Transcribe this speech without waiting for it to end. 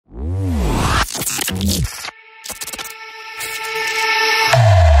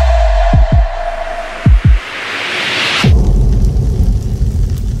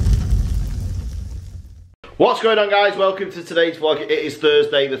What's going on, guys? Welcome to today's vlog. It is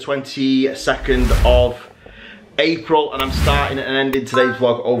Thursday the 22nd of April and I'm starting and ending today's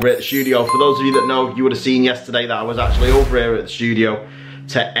vlog over at the studio. For those of you that know, you would have seen yesterday that I was actually over here at the studio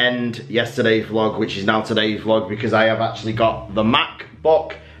to end yesterday's vlog, which is now today's vlog, because I have actually got the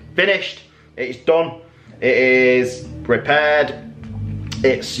MacBook finished. It's done. It is repaired.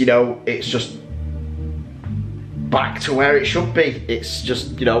 It's, you know, it's just back to where it should be. It's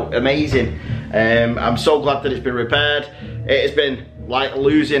just, you know, amazing. I'm so glad that it's been repaired. It has been like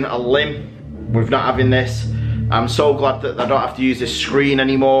losing a limb with not having this. I'm so glad that I don't have to use this screen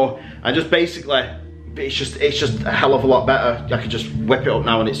anymore. And just basically, it's just a hell of a lot better. I can just whip it up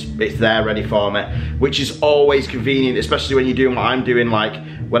now and it's there ready for me, which is always convenient, especially when you're doing what I'm doing, like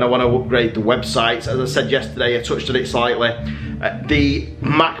when I want to upgrade the websites. As I said yesterday, I touched on it slightly. The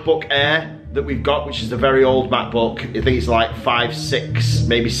MacBook Air that we've got, which is a very old MacBook, I think it's like 5, 6,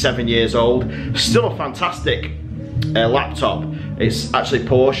 maybe 7 years old. Still a fantastic laptop. It's actually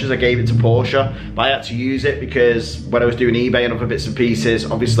Porsche's. I gave it to Porsche, but I had to use it because when I was doing eBay and other bits and pieces,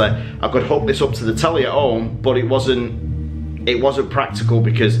 obviously I could hook this up to the telly at home, but it wasn't practical,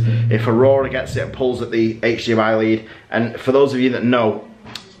 because if Aurora gets it and pulls at the HDMI lead, and for those of you that know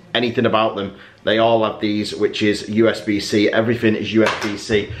anything about them, they all have these, which is USB-C. Everything is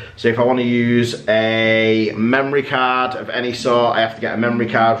USB-C. So if I want to use a memory card of any sort, I have to get a memory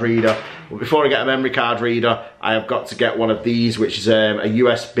card reader. But before I get a memory card reader, I have got to get one of these, which is a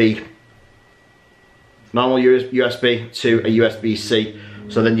USB, normal USB to a USB-C.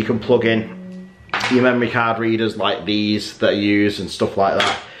 So then you can plug in your memory card readers like these that I use and stuff like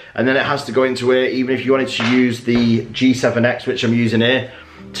that. And then it has to go into it, even if you wanted to use the G7X, which I'm using here,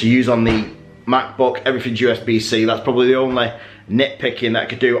 to use on the MacBook, everything's USB-C. That's probably the only nitpicking that I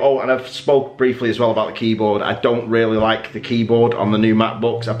could do. Oh, and I've spoke briefly as well about the keyboard. I don't really like the keyboard on the new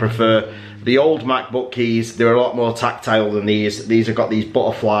MacBooks. I prefer the old MacBook keys. They're a lot more tactile than these. These have got these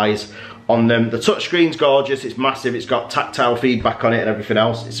butterflies on them. The touchscreen's gorgeous. It's massive. It's got tactile feedback on it and everything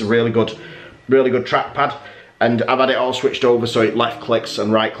else. It's a really good trackpad. And I've had it all switched over so it left clicks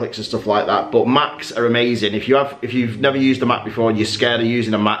and right clicks and stuff like that. But Macs are amazing. If you've never used a Mac before and you're scared of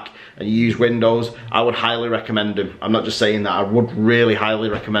using a Mac and you use Windows, I would highly recommend them. I'm not just saying that, I would really highly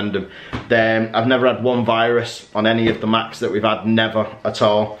recommend them. I've never had one virus on any of the Macs that we've had, never at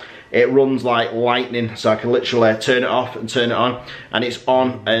all. It runs like lightning, so I can literally turn it off and turn it on, and it's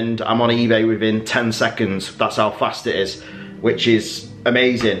on, and I'm on eBay within 10 seconds. That's how fast it is, which is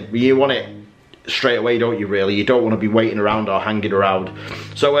amazing. You want it straight away, don't you, really? You don't want to be waiting around or hanging around.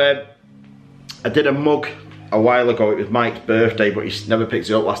 So I did a mug a while ago. It was Mike's birthday, but he never picked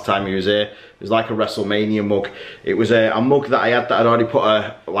it up last time he was here. It was like a WrestleMania mug. It was a mug that I had that I'd already put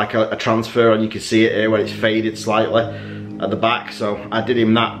a transfer on. You can see it here where it's faded slightly at the back, so I did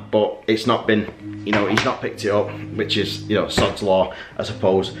him that, but it's not been, you know, he's not picked it up, which is, you know, sod's law, I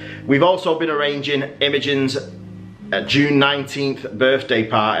suppose. We've also been arranging Imogen's June 19th birthday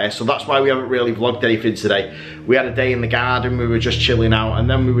party, so that's why we haven't really vlogged anything today. We had a day in the garden, we were just chilling out, and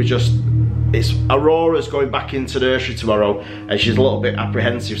then we were just, Aurora's going back into nursery tomorrow and she's a little bit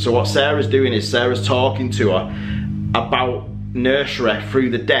apprehensive. So what Sarah's doing is Sarah's talking to her about nursery through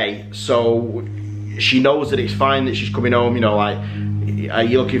the day, so she knows that it's fine that she's coming home, you know, like, are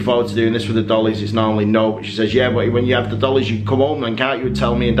you looking forward to doing this with the dollies? It's normally no, but she says, yeah, but when you have the dollies, you can come home and can't you, and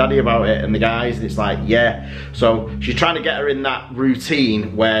tell me and Daddy about it and the guys, and it's like, yeah. So she's trying to get her in that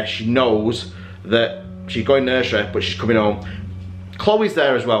routine where she knows that she's going nursery, but she's coming home. Chloe's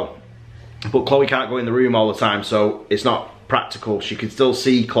there as well, but Chloe can't go in the room all the time, so it's not practical. She can still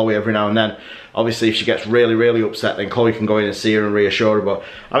see Chloe every now and then. Obviously, if she gets really, really upset, then Chloe can go in and see her and reassure her, but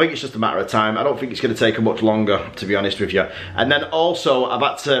I think it's just a matter of time. I don't think it's going to take her much longer, to be honest with you. And then also, I've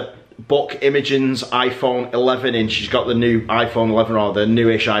had to book Imogen's iPhone 11 in. She's got the new iPhone 11, or the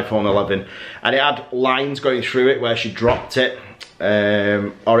newish iPhone 11, and it had lines going through it where she dropped it,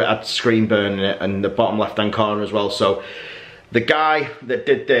 or it had screen burn in it, and the bottom left-hand corner as well. So the guy that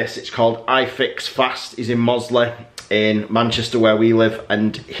did this, it's called iFixFast, is in Mosley in Manchester where we live,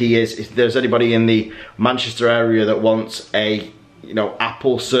 and he is, if there's anybody in the Manchester area that wants a, you know,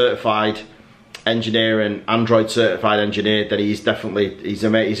 Apple certified engineer and Android certified engineer, then he's definitely, he's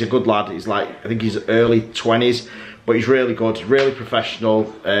a good lad. He's like, I think he's early 20s, but he's really good, really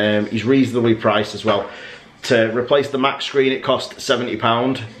professional. He's reasonably priced as well. To replace the Mac screen, it cost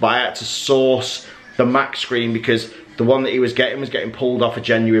 £70, but I had to source the Mac screen because the one that he was getting pulled off a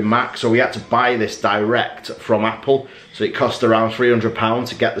genuine Mac, so we had to buy this direct from Apple, so it cost around £300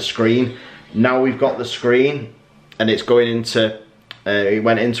 to get the screen. Now we've got the screen and it's going into It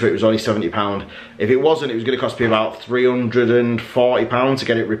went into it was only £70. If it wasn't, it was going to cost me about £340 to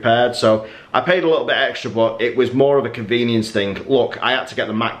get it repaired. So I paid a little bit extra, but it was more of a convenience thing. Look, I had to get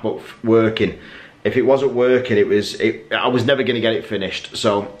the MacBook working. If it wasn't working, I was never going to get it finished.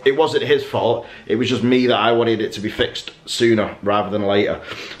 So it wasn't his fault. It was just me that I wanted it to be fixed sooner rather than later.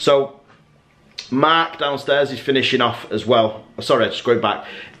 So Mark downstairs is finishing off as well. Sorry, just going back.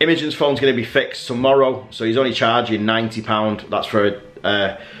 Imogen's phone's going to be fixed tomorrow. So he's only charging £90. That's for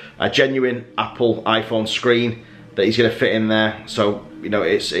a genuine Apple iPhone screen that he's going to fit in there. So, you know,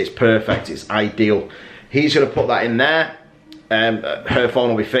 it's perfect. It's ideal. He's going to put that in there. Her phone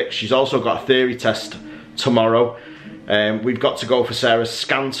will be fixed. She's also got a theory test tomorrow. We've got to go for Sarah's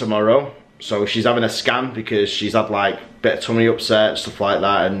scan tomorrow. So she's having a scan because she's had like a bit of tummy upset, stuff like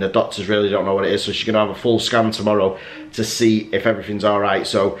that, and the doctors really don't know what it is. So she's going to have a full scan tomorrow to see if everything's all right.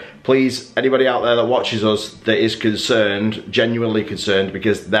 So please, anybody out there that watches us that is concerned, genuinely concerned,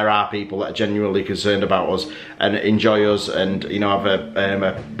 because there are people that are genuinely concerned about us and enjoy us and, you know, have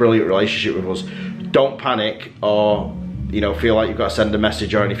a brilliant relationship with us, don't panic or, you know, feel like you've got to send a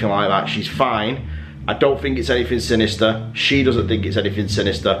message or anything like that. She's fine. I don't think it's anything sinister. She doesn't think it's anything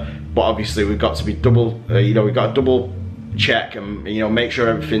sinister. But obviously we've got to be double, you know, we've got to double check and, you know, make sure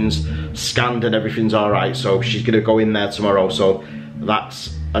everything's scanned and everything's all right. So she's going to go in there tomorrow. So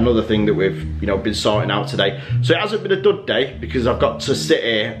that's another thing that we've, you know, been sorting out today. So it hasn't been a dud day because I've got to sit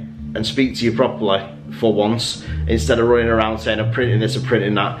here and speak to you properly for once instead of running around saying I'm printing this and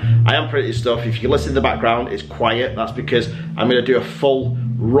printing that. I am printing stuff. If you listen to the background, it's quiet. That's because I'm going to do a full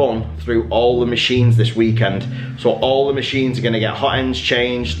run through all the machines this weekend. So all the machines are going to get hot ends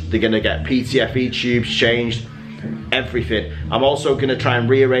changed. They're going to get PTFE tubes changed. Everything. I'm also going to try and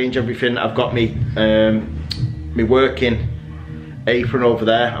rearrange everything. I've got me working apron over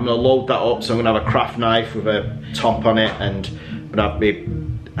there. I'm going to load that up. So I'm going to have a craft knife with a top on it, and I'm going to have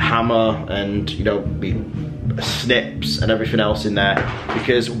my hammer and, you know, me snips and everything else in there.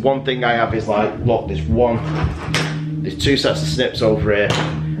 Because one thing I have is like, look, there's two sets of snips over here,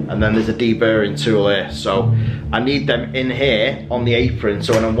 and then there's a deburring tool here. So I need them in here on the apron,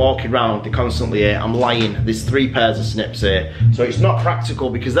 so when I'm walking around, they're constantly here. I'm lying, there's 3 pairs of snips here. So it's not practical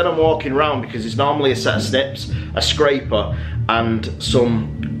because then I'm walking around because it's normally a set of snips, a scraper, and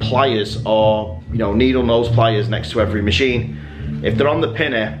some pliers or, you know, needle nose pliers next to every machine. If they're on the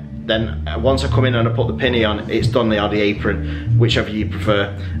pinner, then once I come in and I put the pinny on, it's done. They are the apron, whichever you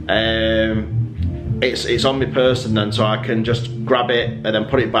prefer. It's on my person then, so I can just grab it and then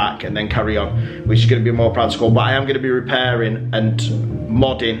put it back and then carry on, which is going to be more practical. But I am going to be repairing and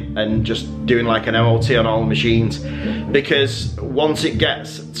modding and just doing like an MOT on all the machines, because once it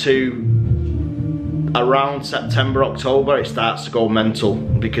gets to around September, October, it starts to go mental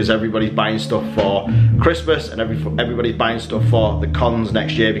because everybody's buying stuff for Christmas and everybody's buying stuff for the cons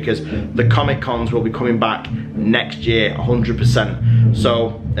next year, because the Comic Cons will be coming back next year 100%.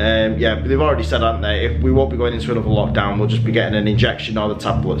 So yeah, they've already said, haven't they, if we won't be going into another lockdown, we'll just be getting an injection or the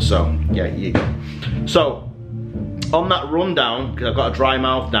tablet. So yeah, you go. So on that rundown, because I've got a dry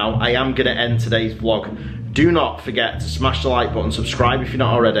mouth now, I am going to end today's vlog. Do not forget to smash the like button, subscribe if you're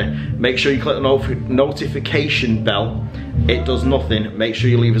not already. Make sure you click the notification bell. It does nothing. Make sure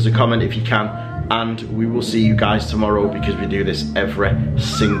you leave us a comment if you can. And we will see you guys tomorrow because we do this every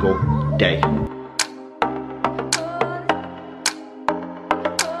single day.